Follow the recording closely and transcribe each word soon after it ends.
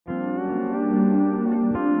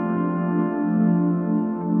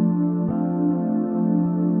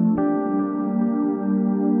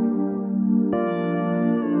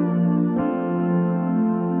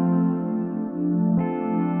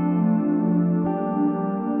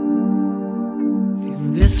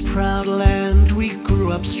this proud land we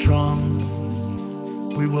grew up strong.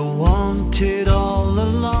 We were wanted all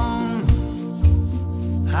along.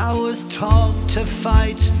 I was taught to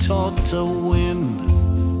fight, taught to win.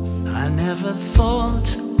 I never thought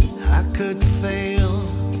I could fail.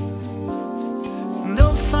 No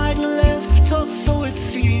fight left, or so it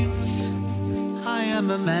seems. I am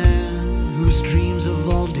a man whose dreams have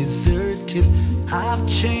all deserted. I've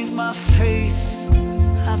changed my face,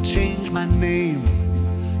 I've changed my name,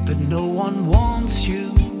 but no one wants you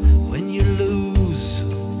when you lose.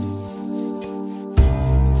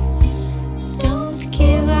 Don't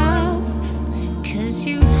give up, 'cause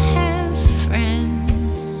you have friends.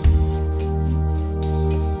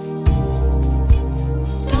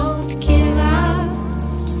 Don't give up,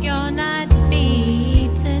 you're not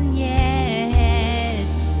beaten yet.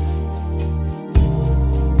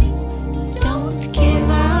 Don't give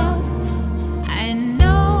up, I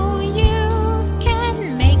know you can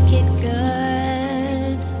make it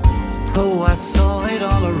good. Oh, I saw it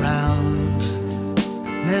all around.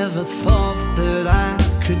 Never thought that I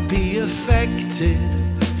could be affected.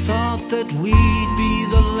 Thought that we'd be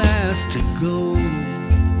the last to go.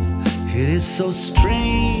 It is so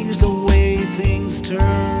strange the way things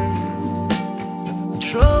turn.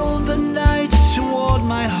 Drove the night toward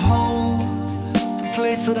my home, the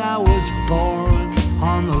place that I was born,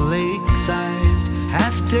 on the lakeside.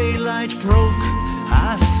 As daylight broke,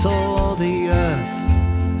 I saw the earth,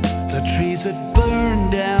 the trees that burned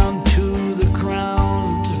down to the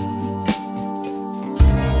ground.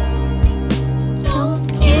 Don't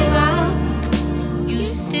give up, you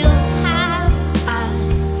still have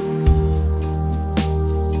us.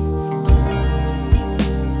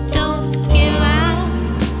 Don't give up,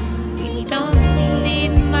 we don't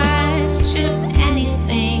need much of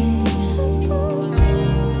anything.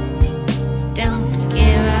 Don't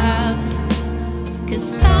give up, 'cause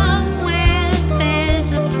somewhere there's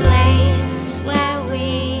a place where we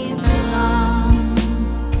belong.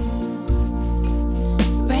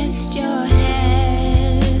 Rest your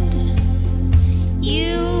head,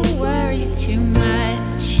 you worry too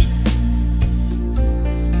much.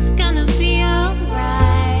 It's gonna be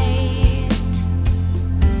alright.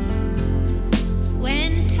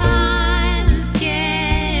 When times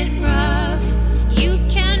get rough, you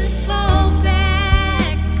can fall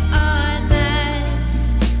back on us.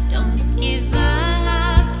 Don't give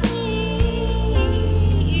up,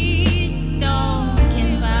 please don't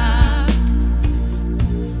give up.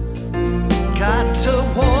 Got to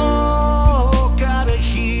walk out of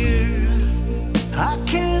here, I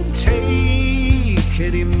can't take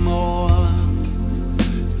anymore.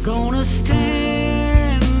 Gonna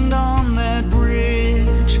stand on that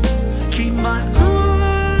bridge, keep my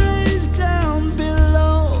eyes down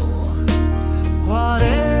below.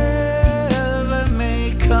 Whatever may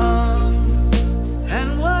come and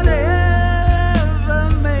whatever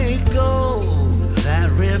may go, that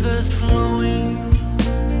river's flowing,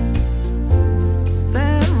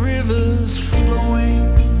 that river's flowing.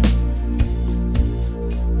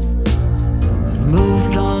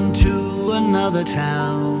 Moved on to another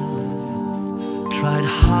town, tried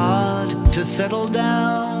hard to settle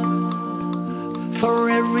down. For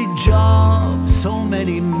every job, so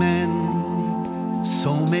many men.